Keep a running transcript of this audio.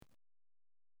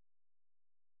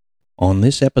On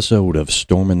this episode of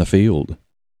Storm in the Field,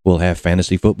 we'll have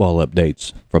fantasy football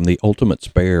updates from the Ultimate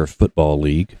Spare Football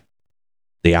League,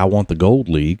 the I Want the Gold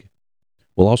League.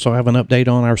 We'll also have an update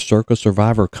on our Circa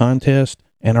Survivor contest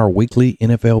and our weekly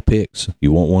NFL picks.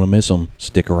 You won't want to miss them.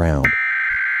 Stick around.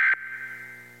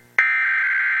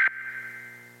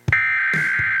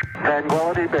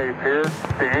 Tranquility Base here.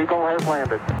 The Eagle has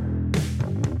landed.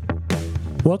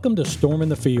 Welcome to Storm in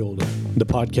the Field, the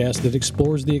podcast that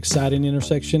explores the exciting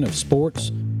intersection of sports,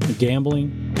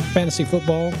 gambling, fantasy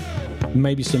football,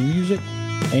 maybe some music,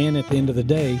 and at the end of the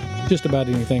day, just about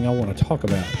anything I want to talk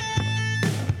about.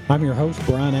 I'm your host,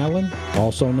 Brian Allen,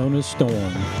 also known as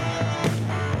Storm.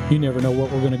 You never know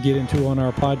what we're going to get into on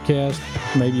our podcast,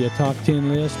 maybe a top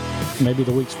 10 list, maybe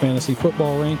the week's fantasy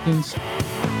football rankings.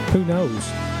 Who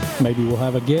knows? Maybe we'll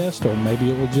have a guest, or maybe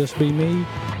it will just be me.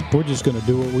 We're just going to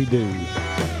do what we do.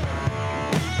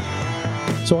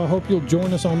 So I hope you'll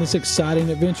join us on this exciting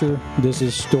adventure. This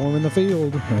is Storm in the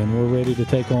Field, and we're ready to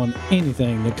take on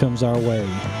anything that comes our way.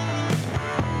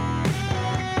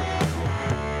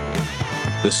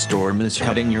 The storm is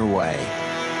heading your way.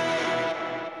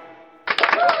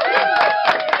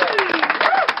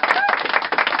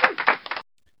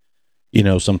 You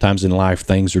know, sometimes in life,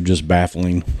 things are just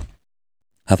baffling.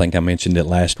 I think I mentioned it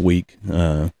last week.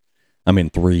 I'm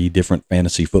in 3 different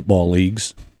fantasy football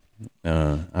leagues.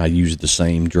 I use the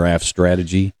same draft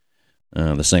strategy,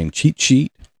 the same cheat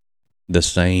sheet, the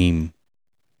same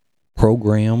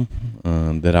program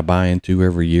that I buy into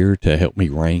every year to help me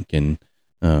rank and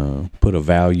put a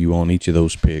value on each of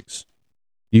those picks.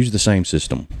 Use the same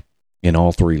system in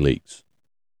all 3 leagues.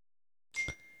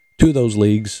 2 of those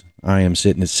leagues, I am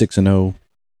sitting at 6-0,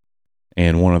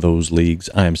 and one of those leagues,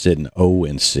 I am sitting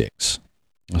 0-6.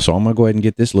 So I'm going to go ahead and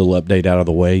get this little update out of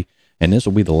the way, and this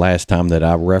will be the last time that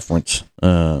I reference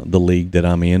the league that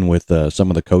I'm in with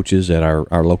some of the coaches at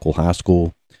our local high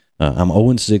school. I'm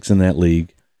 0-6 in that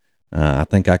league. I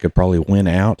think I could probably win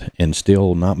out and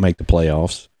still not make the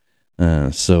playoffs.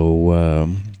 So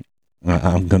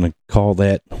I'm going to call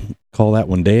that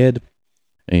one dead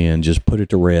and just put it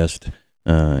to rest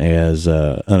as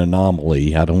an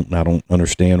anomaly. I don't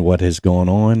understand what has gone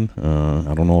on.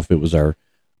 I don't know if it was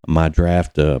my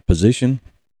draft position,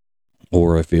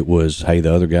 or if it was, hey,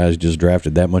 the other guys just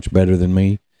drafted that much better than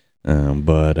me.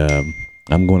 But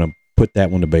I'm going to put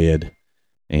that one to bed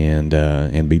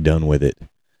and be done with it.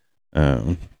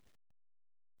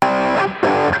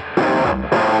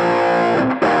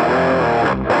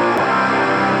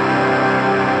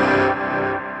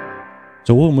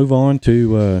 So we'll move on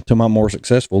to my more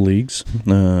successful leagues.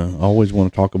 I always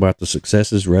want to talk about the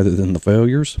successes rather than the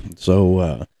failures.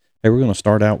 So, hey, we're going to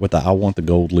start out with the I Want the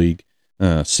Gold League,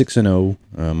 6-0.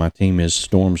 My team is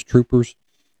Storm's Troopers,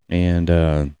 and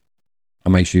I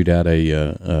may shoot out I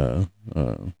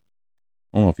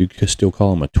don't know if you could still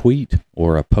call them a tweet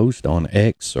or a post on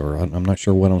X, or I'm not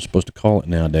sure what I'm supposed to call it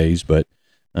nowadays, but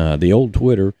the old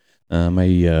Twitter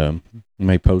may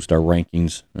post our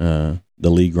rankings, the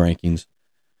league rankings.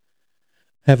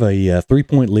 Have a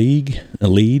 3-point lead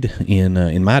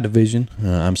in my division.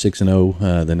 I'm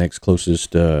 6-0. The next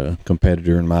closest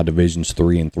competitor in my division's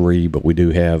 3-3, but we do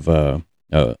have a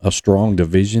strong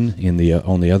division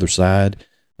on the other side.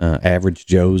 Average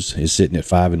Joe's is sitting at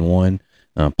 5-1.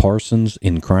 Parsons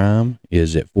in Crime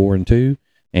is at 4-2,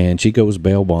 and Chico's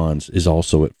Bail Bonds is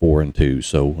also at 4-2.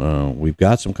 So we've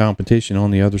got some competition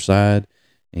on the other side,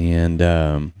 and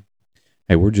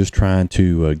hey, we're just trying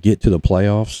to get to the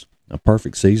playoffs. A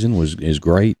perfect season is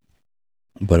great,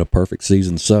 but a perfect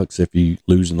season sucks if you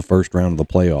lose in the first round of the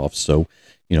playoffs. So,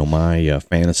 you know, my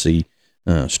fantasy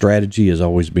strategy has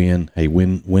always been, hey,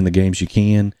 win the games you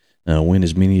can, win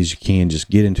as many as you can, just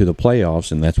get into the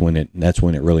playoffs, and that's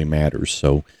when it really matters.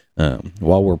 So,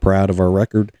 while we're proud of our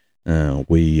record,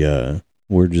 we're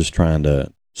just trying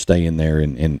to stay in there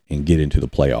and get into the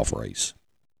playoff race.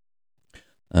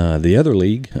 The other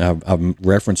league, I've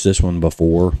referenced this one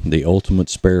before, the Ultimate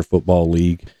Spare Football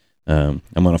League. I'm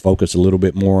going to focus a little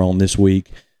bit more on this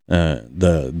week.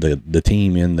 The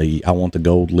team in the I Want the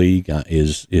Gold League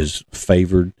is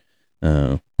favored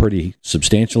pretty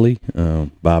substantially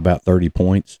by about 30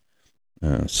 points.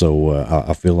 So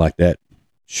I feel like that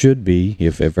should be,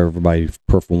 if everybody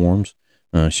performs,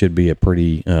 should be a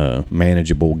pretty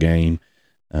manageable game.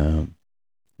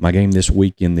 My game this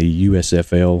week in the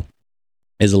USFL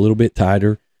is a little bit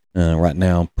tighter. Right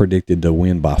now, predicted to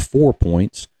win by 4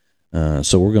 points.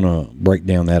 So we're going to break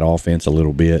down that offense a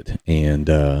little bit and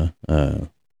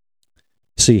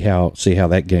see how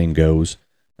that game goes.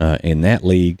 In that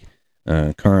league,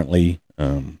 currently,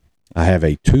 I have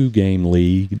a 2-game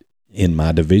lead in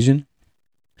my division,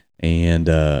 and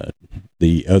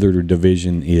the other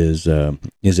division is at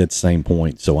the same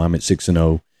point. So I'm at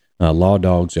 6-0. Law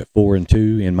Dogs at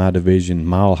 4-2 in my division.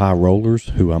 Mile High Rollers,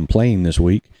 who I'm playing this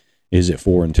week, is at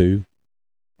 4-2.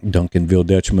 Duncanville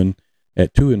Dutchman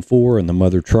at 2-4, and the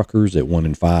Mother Truckers at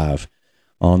 1-5.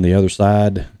 On the other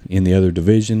side, in the other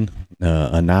division,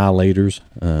 Annihilators,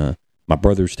 my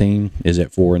brother's team, is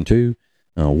at 4-2.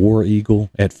 War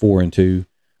Eagle at 4-2.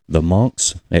 The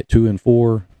Monks at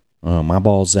 2-4. My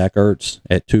ball, Zach Ertz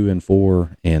at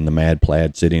 2-4, and the Mad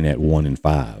Plaid sitting at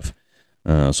 1-5.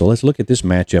 So let's look at this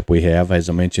matchup we have. As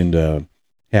I mentioned,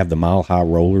 have the Mile High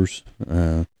Rollers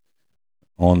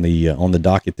on the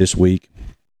docket this week.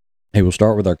 Hey, we'll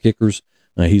start with our kickers.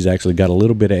 He's actually got a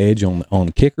little bit of edge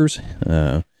on kickers.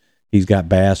 He's got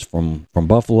Bass from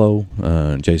Buffalo.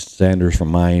 Jason Sanders from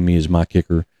Miami is my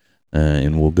kicker,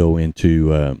 and we'll go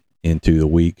into the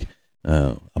week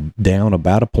down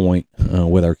about a point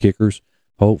with our kickers.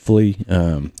 Hopefully,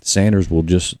 Sanders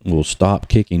will stop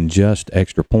kicking just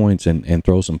extra points and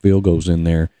throw some field goals in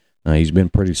there. He's been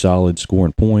pretty solid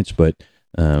scoring points, but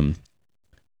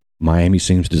Miami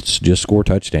seems to just score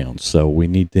touchdowns. So we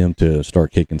need them to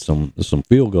start kicking some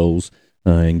field goals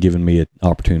and giving me an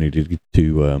opportunity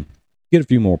to get a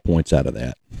few more points out of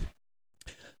that.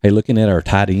 Hey, looking at our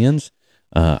tight ends,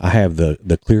 I have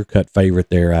the clear-cut favorite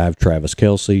there. I have Travis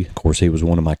Kelce. Of course, he was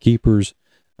one of my keepers.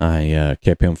 I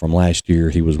kept him from last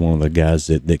year. He was one of the guys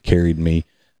that carried me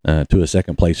to a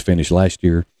second-place finish last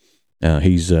year.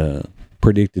 He's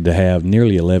predicted to have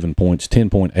nearly 11 points,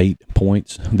 10.8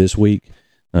 points this week.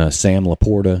 Sam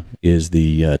Laporta is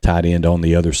the tight end on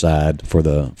the other side for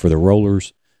the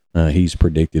Rollers. He's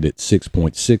predicted at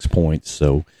 6.6 points,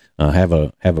 so have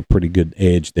a pretty good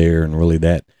edge there, and really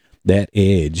that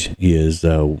edge is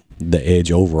the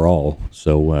edge overall.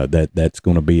 So that's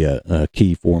going to be a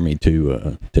key for me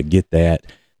to get that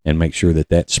and make sure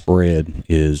that spread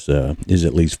is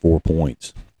at least 4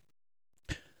 points.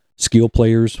 Skill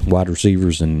players, wide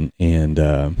receivers, and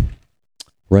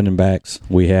running backs.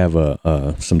 We have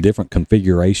some different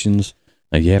configurations.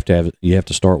 You have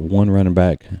to start one running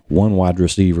back, one wide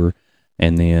receiver,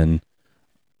 and then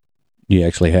you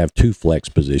actually have two flex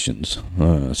positions.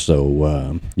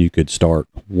 So you could start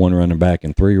one running back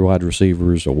and three wide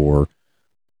receivers, or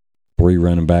three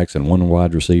running backs and one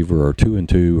wide receiver, or 2 and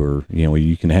 2, or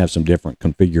you can have some different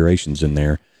configurations in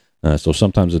there. So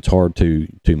sometimes it's hard to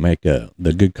make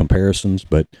the good comparisons,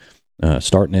 but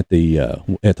starting at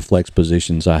the flex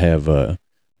positions, I have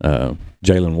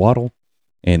Jalen Waddle,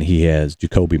 and he has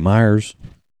Jacoby Myers.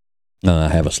 I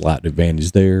have a slight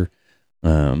advantage there.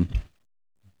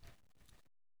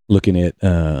 Looking at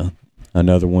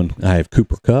another one, I have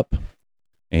Cooper Kupp,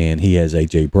 and he has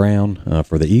A.J. Brown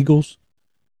for the Eagles.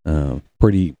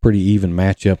 Pretty even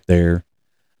matchup there.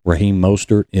 Raheem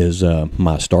Mostert is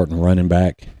my starting running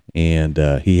back, and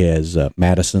he has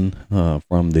Madison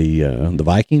from the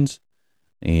Vikings,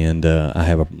 and I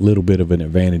have a little bit of an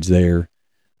advantage there.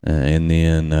 And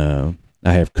then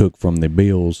I have Cook from the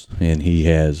Bills, and he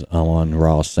has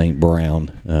Amon-Ra St.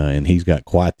 Brown, and he's got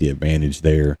quite the advantage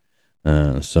there.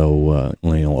 So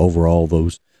overall,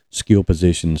 those skill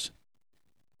positions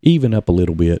even up a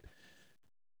little bit.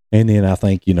 And then I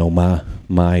think, my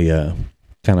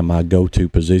kind of my go-to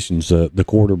positions, the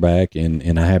quarterback,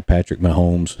 and I have Patrick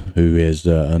Mahomes, who is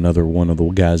another one of the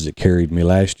guys that carried me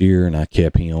last year, and I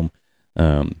kept him.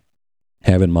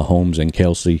 Having Mahomes and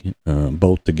Kelce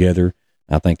both together,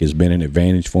 I think has been an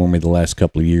advantage for me the last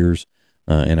couple of years.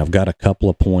 And I've got a couple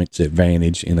of points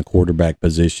advantage in the quarterback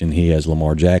position. He has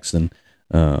Lamar Jackson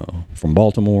from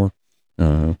Baltimore,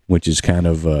 which is kind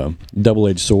of a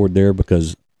double-edged sword there,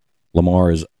 because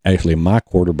Lamar is actually my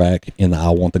quarterback in the I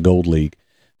Want the Gold League.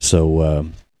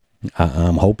 So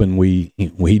I'm hoping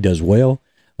he does well,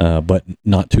 but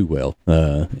not too well.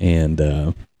 And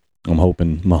I'm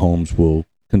hoping Mahomes will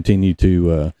continue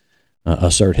to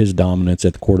assert his dominance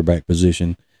at the quarterback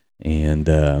position and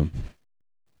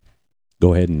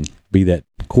go ahead and be that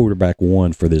quarterback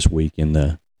one for this week in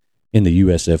the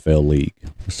USFL league.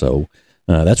 So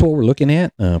that's what we're looking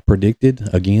at. Predicted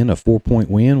again a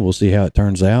 4-point win. We'll see how it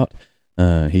turns out.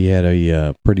 He had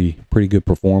a pretty good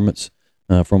performance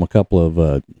from a couple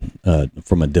of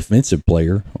from a defensive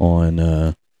player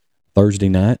on Thursday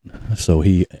night. So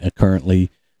he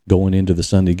currently, going into the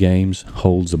Sunday games,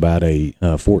 holds about a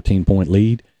 14-point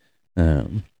lead.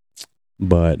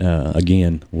 But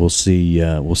again, we'll see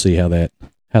how that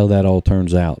all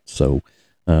turns out. So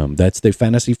that's the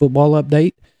fantasy football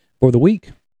update for the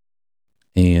week.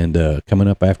 And coming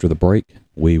up after the break,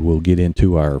 we will get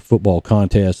into our football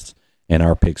contests and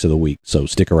our picks of the week. So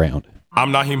stick around.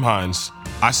 I'm Naheem Hines.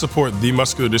 I support the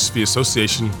Muscular Dystrophy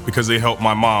Association because they help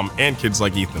my mom and kids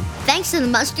like Ethan. Thanks to the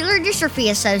Muscular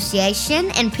Dystrophy Association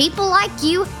and people like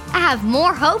you, I have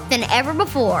more hope than ever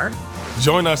before.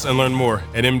 Join us and learn more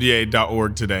at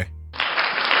mda.org today.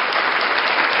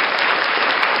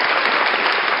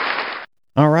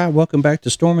 All right, welcome back to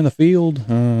Storming the Field.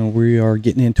 We are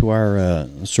getting into our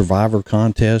Survivor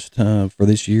contest for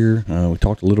this year. We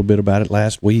talked a little bit about it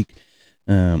last week.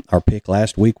 Our pick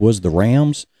last week was the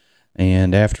Rams,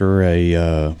 and after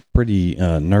a pretty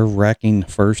nerve-wracking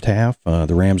first half,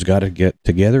 the Rams got to get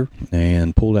together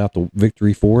and pulled out the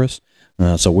victory for us.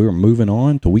 So we were moving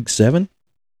on to Week 7,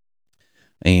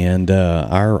 and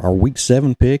our Week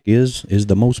 7 pick is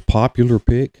the most popular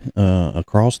pick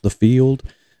across the field.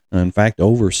 In fact,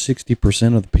 over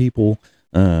 60% of the people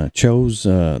chose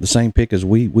the same pick as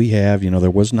we have. You know,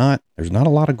 there's not a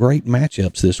lot of great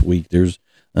matchups this week. There's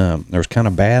kind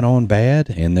of bad on bad,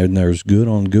 and then there's good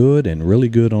on good, and really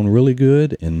good on really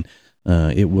good. And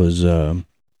it was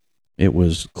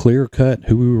clear cut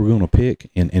who we were going to pick,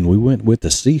 and we went with the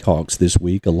Seahawks this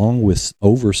week, along with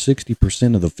over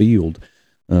 60% of the field.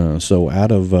 So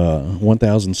out of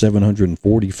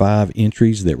 1,745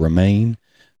 entries that remain,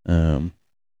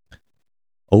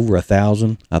 over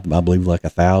 1,000, I believe like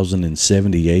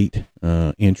 1,078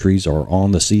 entries are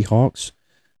on the Seahawks.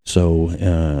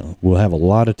 So we'll have a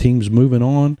lot of teams moving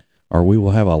on, or we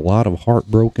will have a lot of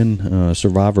heartbroken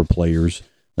Survivor players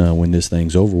when this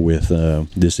thing's over with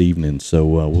this evening. So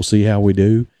we'll see how we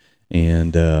do,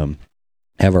 and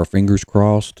have our fingers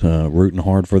crossed, rooting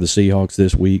hard for the Seahawks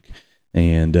this week.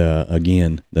 And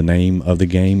again, the name of the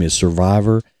game is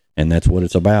Survivor, and that's what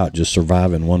it's about, just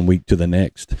surviving one week to the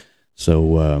next.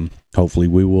 So hopefully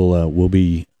we'll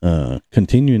be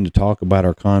continuing to talk about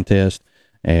our contest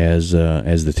as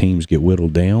the teams get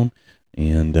whittled down,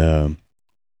 and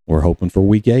we're hoping for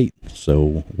Week 8.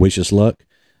 So wish us luck,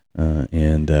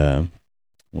 and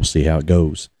we'll see how it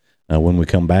goes. When we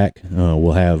come back,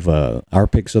 we'll have our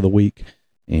picks of the week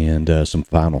and some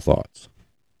final thoughts.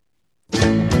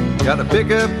 Got a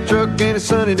pickup truck and a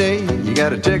sunny day. You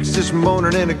got a Texas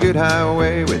morning and a good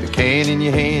highway, with a can in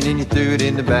your hand and you threw it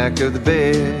in the back of the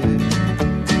bed.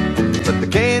 But the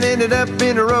can ended up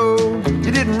in the road.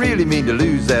 You didn't really mean to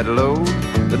lose that load,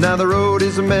 but now the road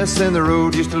is a mess and the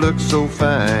road used to look so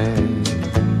fine.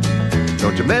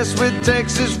 Don't you mess with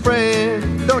Texas,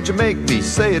 friend. Don't you make me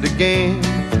say it again.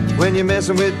 When you're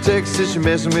messing with Texas, you're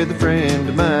messing with a friend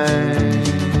of mine.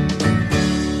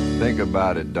 Think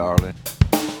about it, darling.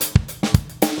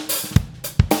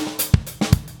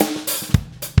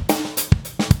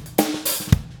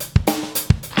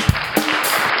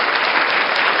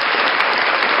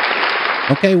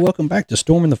 Okay, welcome back to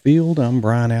Storming the Field. I'm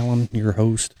Brian Allen, your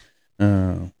host.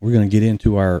 We're going to get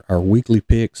into our weekly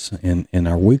picks, and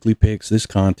our weekly picks, this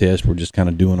contest, we're just kind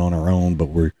of doing on our own, but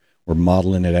we're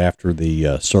modeling it after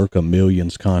the Circa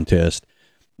Millions contest.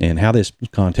 And how this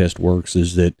contest works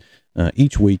is that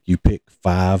each week you pick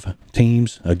 5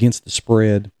 teams against the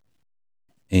spread,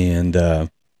 and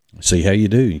see how you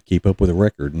do. You keep up with a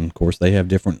record, and of course they have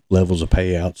different levels of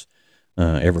payouts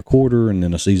every quarter, and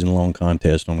then a season-long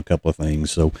contest on a couple of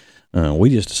things. So we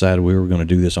just decided we were going to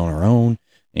do this on our own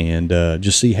and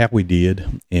just see how we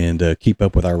did, and keep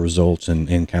up with our results,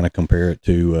 and kind of compare it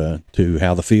to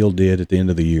how the field did at the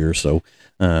end of the year. So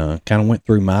kind of went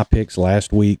through my picks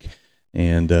last week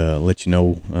and let you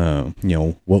know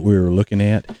what we were looking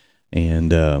at,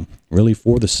 and really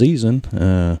for the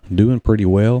season doing pretty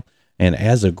well. And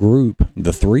as a group,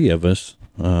 the 3 of us,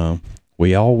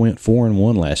 we all went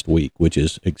 4-1 last week, which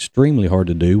is extremely hard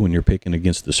to do when you're picking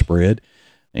against the spread.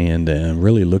 And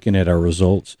really looking at our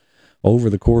results over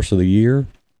the course of the year,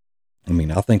 I mean,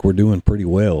 I think we're doing pretty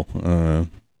well.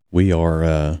 We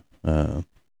are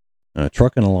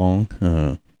trucking along,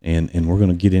 and we're going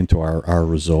to get into our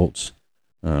results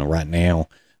right now.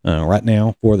 Right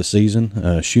now for the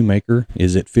season, Shoemaker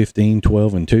is at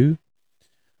 15-12-2.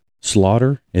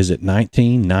 Slaughter is at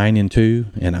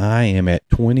 19-9-2, and I am at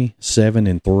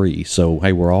 27-3. So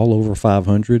hey, we're all over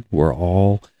 500. We're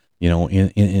all,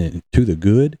 in to the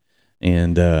good,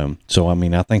 and so I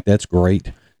mean, I think that's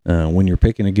great when you're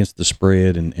picking against the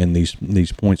spread, and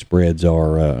these point spreads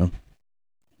are.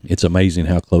 It's amazing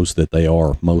how close that they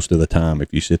are most of the time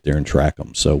if you sit there and track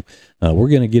them. So we're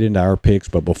going to get into our picks,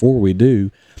 but before we do,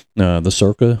 the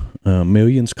Circa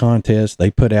Millions contest,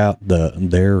 they put out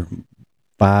their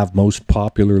 5 most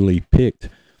popularly picked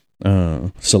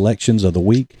selections of the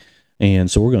week, and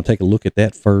so we're going to take a look at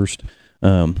that first.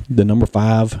 The number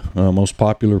 5 most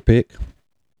popular pick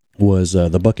was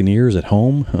the Buccaneers at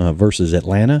home versus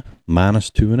Atlanta,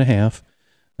 -2.5.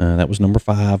 That was number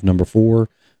 5. Number 4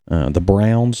 The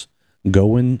Browns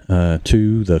going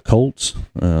to the Colts.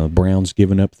 Browns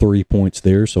giving up 3 points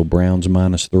there, so Browns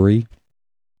 -3.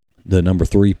 The number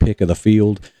 3 pick of the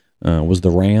field was the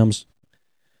Rams.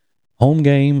 Home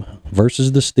game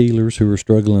versus the Steelers, who are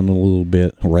struggling a little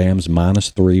bit. Rams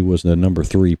 -3 was the number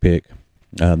 3 pick.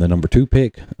 The number 2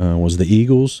 pick was the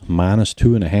Eagles,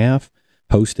 -2.5,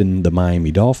 hosting the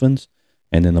Miami Dolphins.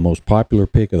 And then the most popular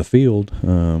pick of the field,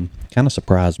 kind of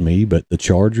surprised me, but the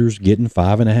Chargers getting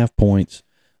 5.5 points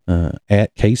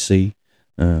at KC.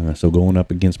 So going up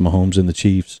against Mahomes and the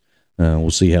Chiefs. We'll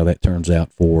see how that turns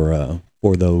out for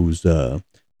those.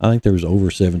 I think there was over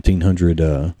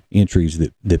 1,700 entries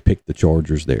that picked the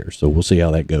Chargers there. So we'll see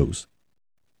how that goes.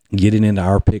 Getting into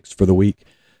our picks for the week,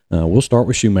 we'll start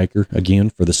with Shoemaker. Again,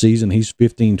 for the season, he's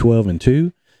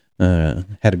 15-12-2.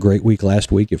 Had a great week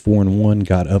last week at 4-1,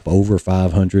 got up over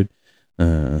 500.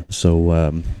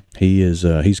 So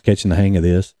he's catching the hang of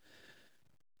this.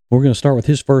 We're going to start with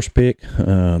his first pick,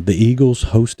 the Eagles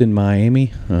hosting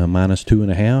Miami,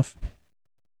 -2.5.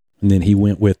 And then he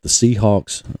went with the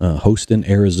Seahawks hosting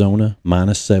Arizona,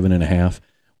 -7.5.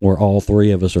 Where all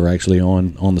three of us are actually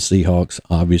on the Seahawks.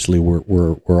 Obviously,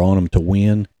 we're on them to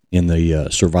win in the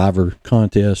Survivor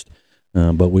contest.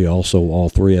 But we also, all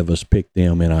three of us, picked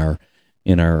them in our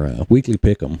weekly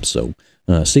pick 'em. So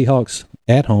Seahawks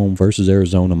at home versus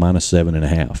Arizona,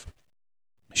 -7.5.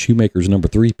 Shoemaker's number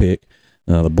 3 pick,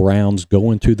 the Browns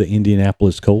going to the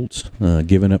Indianapolis Colts,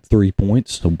 giving up 3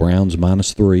 points. So Browns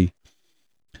 -3.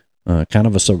 Kind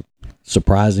of a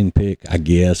surprising pick, I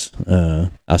guess.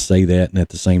 I say that, and at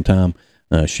the same time,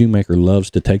 Shoemaker loves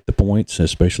to take the points,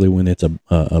 especially when it's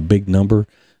a big number.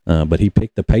 But he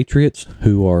picked the Patriots,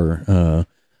 who are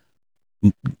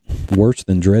worse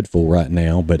than dreadful right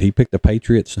now. But he picked the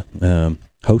Patriots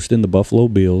hosting the Buffalo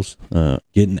Bills,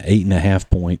 getting 8.5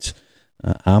 points.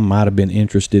 I might have been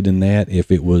interested in that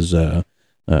if it was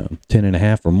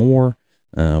 10.5 or more,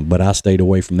 but I stayed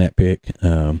away from that pick.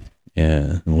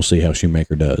 And we'll see how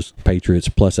Shoemaker does. Patriots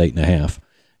 +8.5.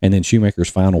 And then Shoemaker's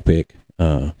final pick,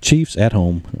 Chiefs at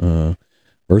home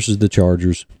versus the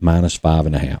Chargers,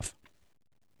 -5.5.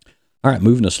 All right,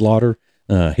 moving to Slaughter.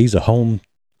 He's a home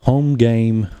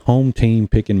team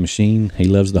picking machine. He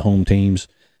loves the home teams.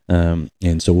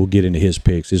 And so we'll get into his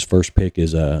picks. His first pick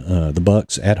is the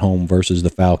Bucks at home versus the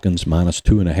Falcons,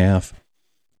 -2.5.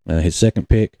 His second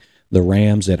pick, the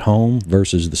Rams at home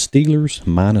versus the Steelers,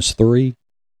 -3.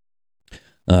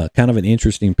 Kind of an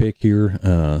interesting pick here.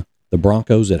 The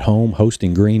Broncos at home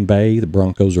hosting Green Bay. The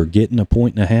Broncos are getting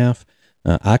 1.5.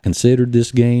 I considered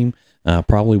this game. I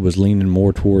probably was leaning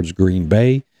more towards Green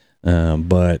Bay,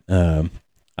 but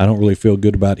I don't really feel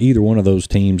good about either one of those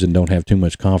teams and don't have too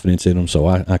much confidence in them, so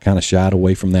I kind of shied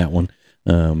away from that one.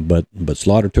 But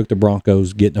Slaughter took the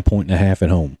Broncos, getting 1.5 at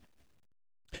home.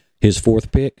 His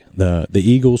fourth pick, the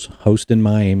Eagles hosting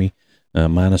Miami,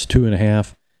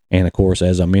 -2.5. And, of course,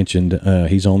 as I mentioned,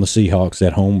 he's on the Seahawks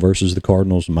at home versus the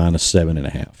Cardinals,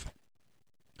 -7.5.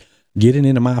 Getting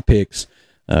into my picks,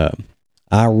 I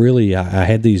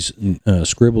had these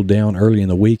scribbled down early in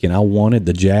the week, and I wanted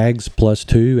the Jags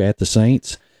 +2 at the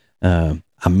Saints. I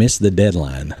missed the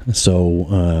deadline.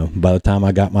 So by the time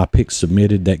I got my picks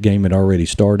submitted, that game had already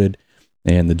started,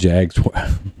 and the Jags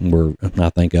were I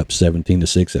think, up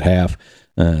 17-6 at half.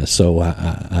 So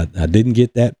I didn't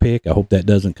get that pick. I hope that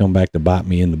doesn't come back to bite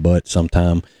me in the butt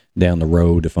sometime down the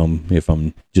road if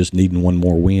I'm just needing one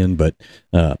more win, but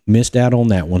missed out on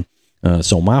that one.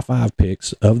 So my 5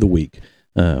 picks of the week,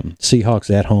 Seahawks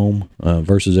at home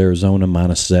versus Arizona,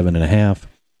 -7.5.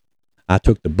 I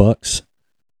took the Bucks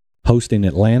hosting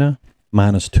Atlanta,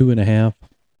 -2.5.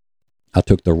 I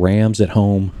took the Rams at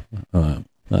home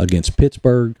against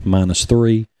Pittsburgh,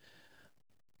 -3.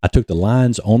 I took the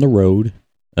Lions on the road,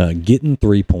 getting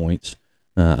 3 points.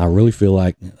 I really feel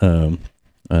like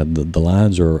the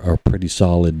Lions are a pretty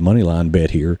solid money line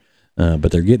bet here,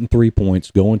 but they're getting 3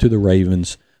 points, going to the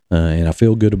Ravens, and I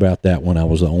feel good about that one. I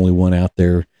was the only one out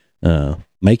there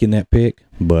making that pick,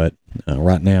 but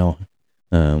right now,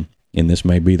 and this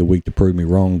may be the week to prove me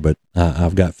wrong, but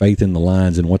I've got faith in the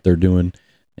Lions and what they're doing,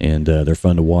 and they're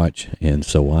fun to watch, and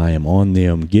so I am on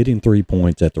them getting 3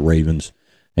 points at the Ravens.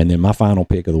 And then my final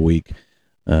pick of the week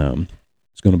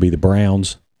is going to be the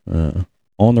Browns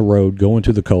on the road, going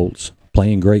to the Colts,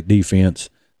 playing great defense,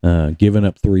 giving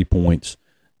up 3 points,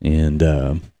 and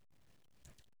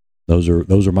those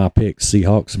are my picks: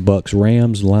 Seahawks, Bucks,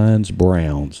 Rams, Lions,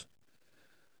 Browns.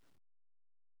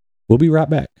 We'll be right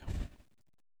back.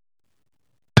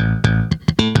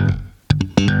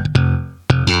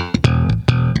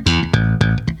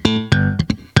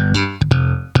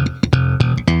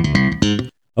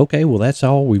 Okay, well, that's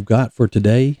all we've got for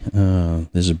today.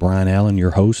 This is Brian Allen,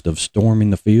 your host of Storming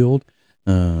the Field,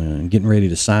 getting ready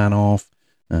to sign off.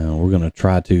 We're going to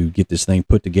try to get this thing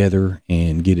put together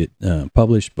and get it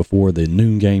published before the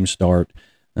noon games start,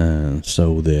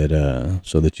 so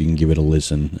that you can give it a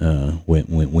listen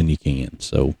when you can.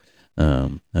 So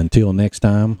until next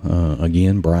time,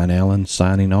 again, Brian Allen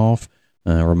signing off,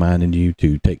 reminding you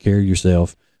to take care of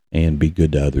yourself and be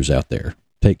good to others out there.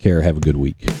 Take care. Have a good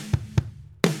week.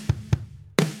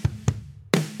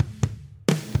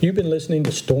 You've been listening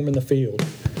to Storming the Field.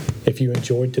 If you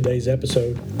enjoyed today's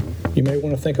episode, you may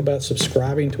want to think about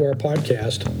subscribing to our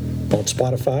podcast on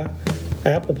Spotify,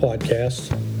 Apple Podcasts,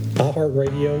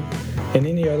 iHeartRadio, and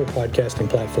any other podcasting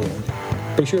platform.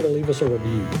 Be sure to leave us a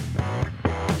review.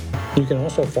 You can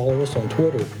also follow us on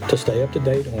Twitter to stay up to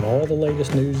date on all the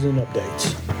latest news and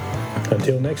updates.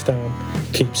 Until next time,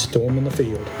 keep storming the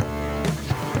field.